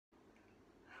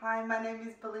Hi, my name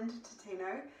is Belinda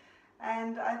Totino,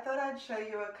 and I thought I'd show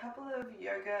you a couple of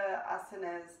yoga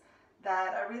asanas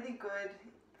that are really good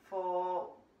for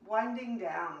winding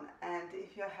down, and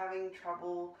if you're having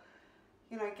trouble,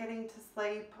 getting to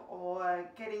sleep or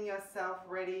getting yourself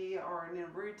ready or in a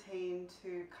routine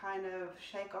to kind of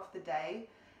shake off the day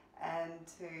and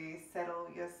to settle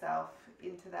yourself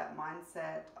into that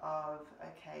mindset of,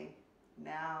 okay,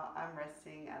 now I'm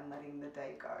resting and letting the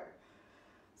day go.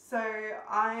 So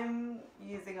I'm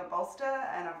using a bolster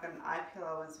and I've got an eye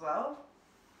pillow as well.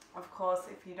 Of course,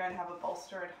 if you don't have a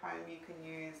bolster at home, you can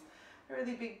use a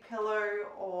really big pillow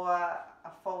or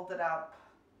a folded up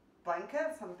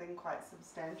blanket, something quite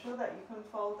substantial that you can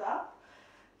fold up.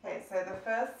 Okay, so the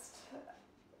first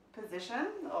position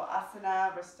or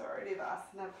asana, restorative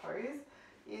asana pose,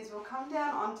 is we'll come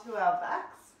down onto our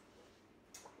backs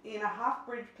in a half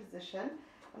bridge position.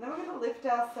 And then we're going to lift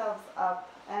ourselves up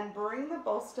and bring the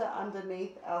bolster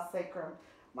underneath our sacrum.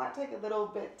 Might take a little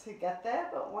bit to get there,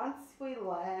 but once we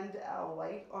land our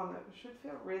weight on it, it should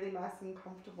feel really nice and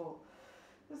comfortable.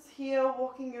 Just here,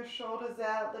 walking your shoulders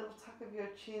out, little tuck of your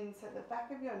chin so the back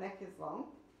of your neck is long.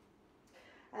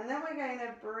 And then we're going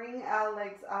to bring our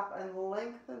legs up and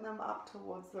lengthen them up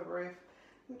towards the roof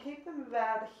and keep them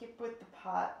about hip width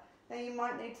apart. Now you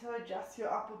might need to adjust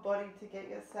your upper body to get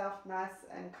yourself nice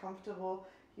and comfortable.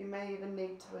 You may even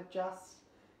need to adjust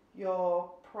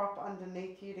your prop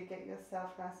underneath you to get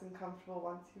yourself nice and comfortable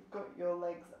once you've got your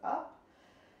legs up.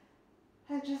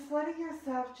 And just letting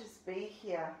yourself just be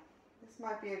here. This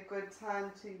might be a good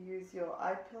time to use your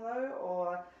eye pillow,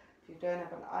 or if you don't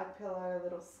have an eye pillow, a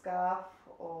little scarf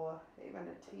or even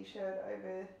a t-shirt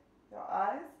over your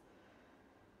eyes.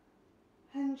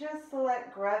 And just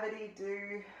let gravity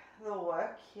do the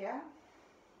work here.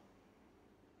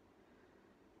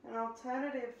 An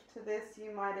alternative to this,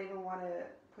 you might even want to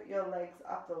put your legs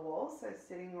up the wall, so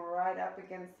sitting right up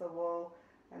against the wall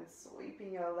and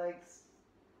sweeping your legs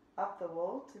up the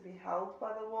wall to be held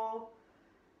by the wall.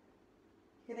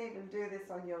 You can even do this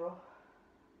on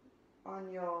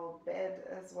your bed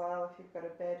as well, if you've got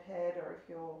a bed head or if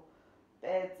your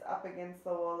bed's up against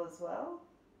the wall as well.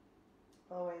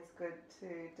 Always good to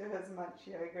do as much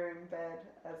yoga in bed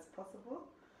as possible.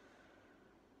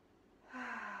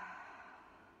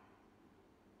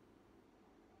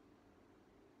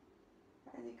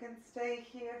 And you can stay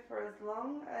here for as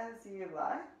long as you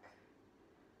like.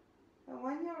 And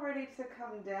when you're ready to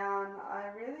come down, I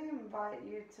really invite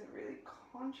you to really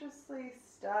consciously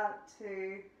start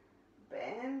to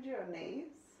bend your knees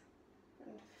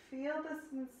and feel the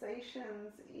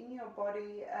sensations in your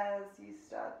body as you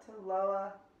start to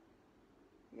lower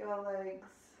your legs,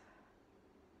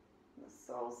 the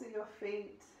soles of your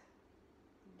feet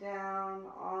down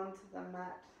onto the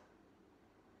mat.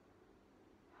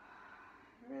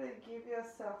 Really give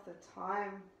yourself the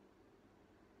time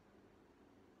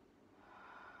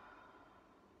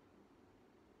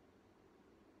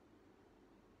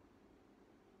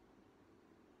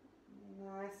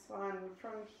nice one.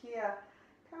 From here,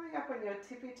 coming up on your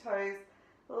tippy toes,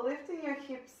 lifting your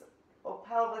hips or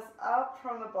pelvis up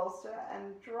from the bolster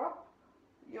and drop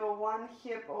your one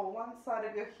hip or one side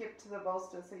of your hip to the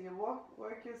bolster. So you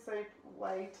work your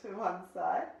way to one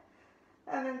side.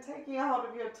 And then taking a hold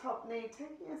of your top knee,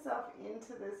 taking yourself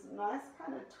into this nice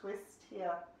kind of twist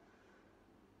here.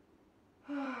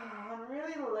 And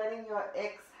really letting your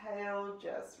exhale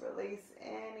just release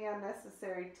any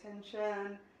unnecessary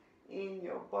tension in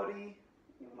your body.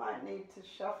 You might need to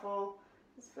shuffle.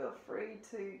 Just feel free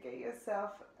to get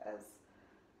yourself as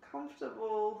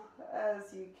comfortable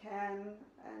as you can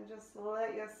and just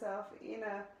let yourself be in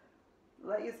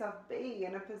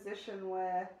a position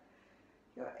where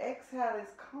your exhale is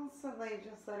constantly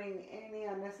just letting any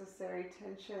unnecessary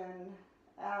tension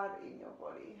out in your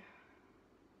body.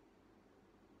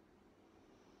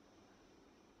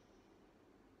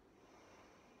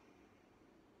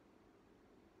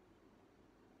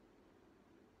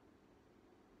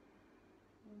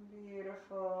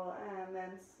 Beautiful. And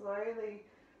then slowly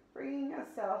bringing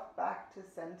yourself back to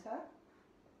center.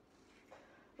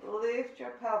 Lift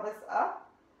your pelvis up.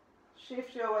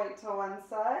 Shift your weight to one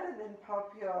side and then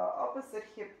pop your opposite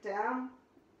hip down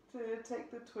to take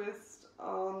the twist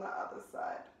on the other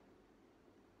side.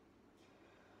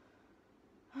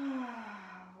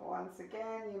 Once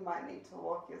again, you might need to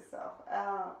walk yourself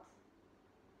out.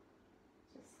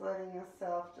 Just letting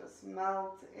yourself just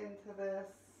melt into this.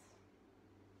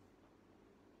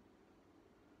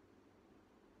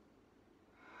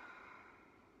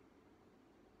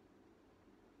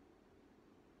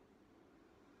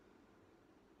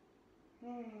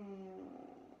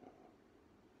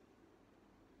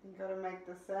 You got to make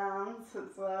the sounds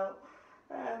as well.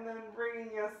 And then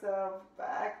bringing yourself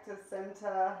back to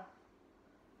center.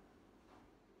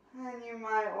 And you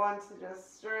might want to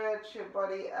just stretch your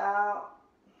body out.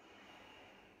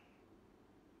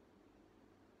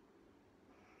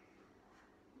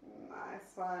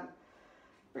 Nice one.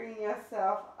 Bringing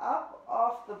yourself up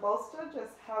off the bolster.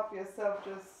 Just help yourself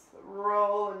just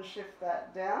roll and shift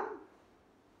that down.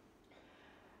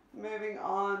 Moving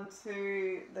on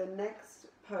to the next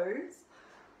pose,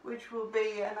 which will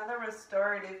be another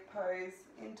restorative pose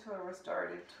into a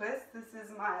restorative twist. This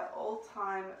is my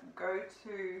all-time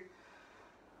go-to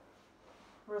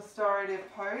restorative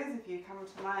pose. If you come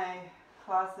to my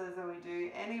classes and we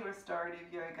do any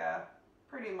restorative yoga,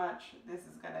 pretty much this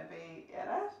is going to be in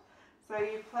it. So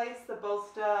you place the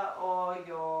bolster or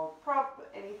your prop,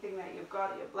 anything that you've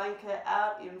got, your blanket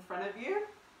out in front of you,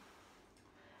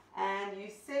 and you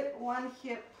sit one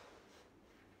hip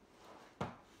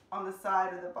on the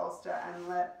side of the bolster and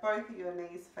let both of your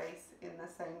knees face in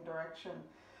the same direction.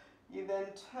 You then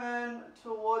turn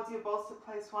towards your bolster,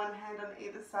 place one hand on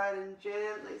either side and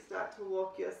gently start to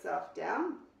walk yourself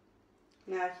down.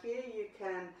 Now here you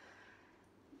can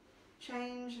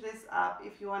change this up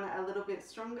if you want a little bit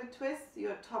stronger twist.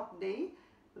 Your top knee,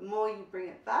 the more you bring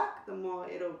it back, the more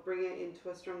it'll bring it into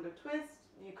a stronger twist.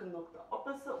 You can look the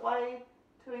opposite way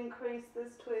to increase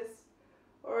this twist,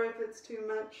 or if it's too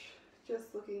much,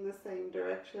 just looking the same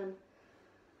direction.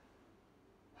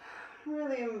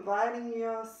 Really inviting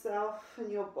yourself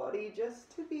and your body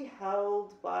just to be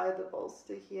held by the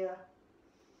bolster here.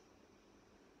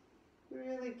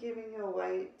 Really giving your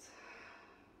weight.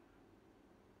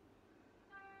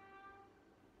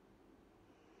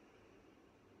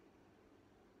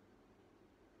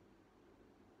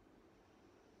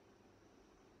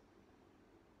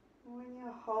 When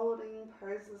you're holding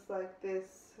poses like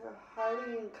this, I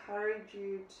highly encourage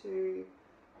you to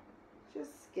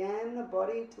just scan the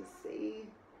body to see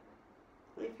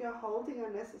if you're holding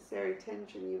unnecessary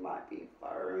tension. You might be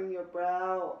furrowing your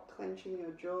brow or clenching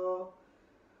your jaw.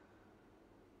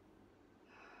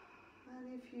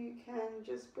 And if you can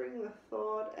just bring the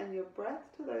thought and your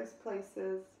breath to those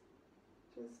places,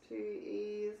 just to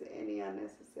ease any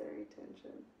unnecessary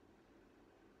tension.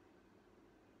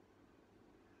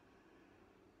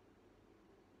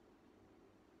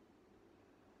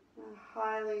 I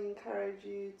highly encourage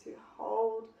you to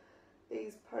hold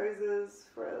these poses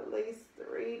for at least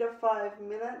 3 to 5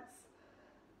 minutes,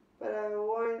 but I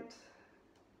won't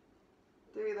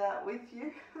do that with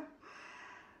you.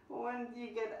 When you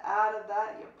get out of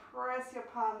that, you press your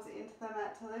palms into the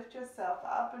mat to lift yourself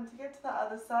up, and to get to the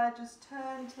other side, just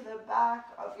turn to the back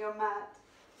of your mat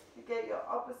to get your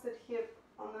opposite hip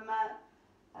on the mat,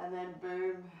 and then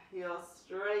boom, you're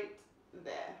straight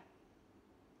there.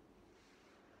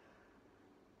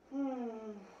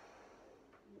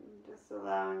 Just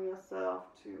allowing yourself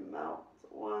to melt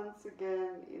once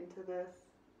again into this.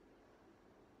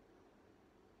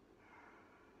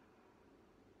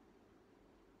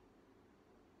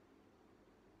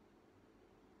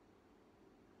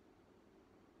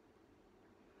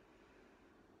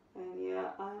 And yeah,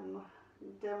 I'm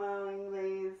demoing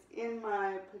these in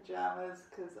my pajamas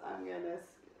because I'm going to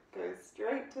go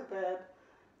straight to bed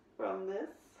from this.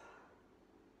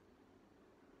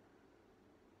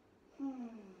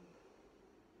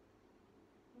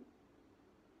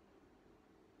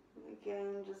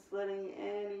 Again, just letting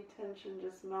any tension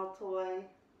just melt away.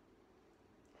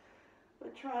 We're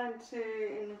trying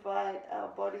to invite our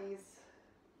bodies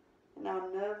and our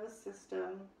nervous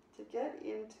system to get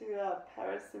into our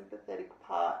parasympathetic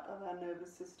part of our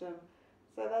nervous system.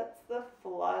 So that's the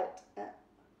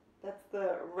that's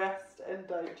the rest and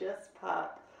digest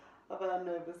part of our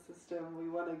nervous system. We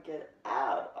want to get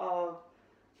out of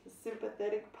the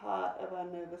sympathetic part of our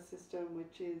nervous system,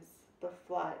 which is the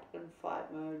flight and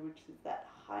fight mode, which is that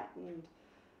heightened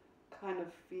kind of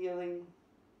feeling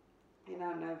in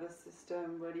our nervous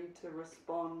system, ready to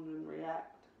respond and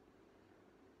react.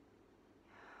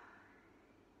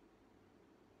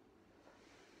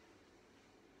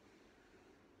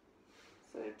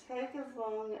 So take as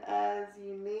long as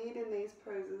you need in these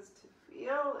poses to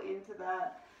feel into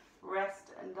that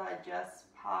rest and digest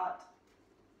part.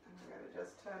 I'm going to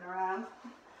just turn around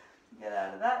to get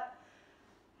out of that.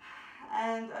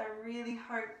 And I really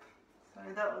hope,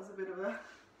 sorry, that was a bit of a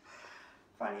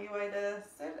funny way to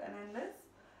sit and end this.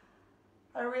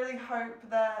 I really hope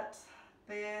that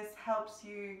this helps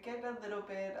you get a little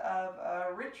bit of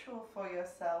a ritual for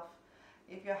yourself.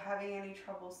 If you're having any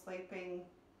trouble sleeping,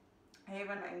 I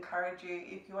even encourage you,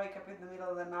 if you wake up in the middle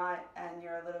of the night and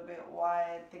you're a little bit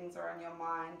wired, things are on your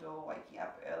mind, or waking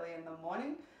up early in the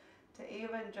morning, to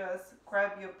even just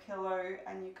grab your pillow,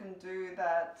 and you can do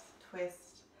that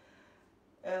twist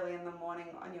early in the morning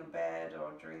on your bed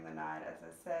or during the night, as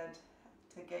I said,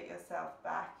 to get yourself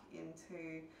back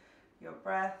into your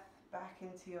breath, back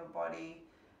into your body,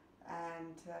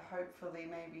 and to hopefully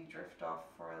maybe drift off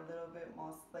for a little bit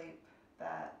more sleep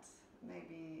that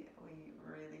maybe we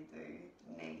really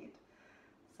do need.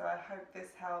 So I hope this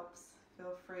helps.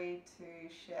 Feel free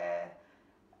to share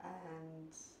and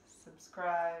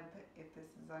subscribe if this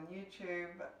is on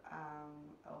YouTube,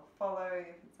 or follow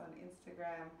if it's on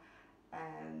Instagram.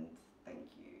 And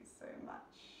thank you so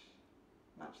much.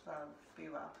 Much love. Be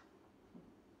well.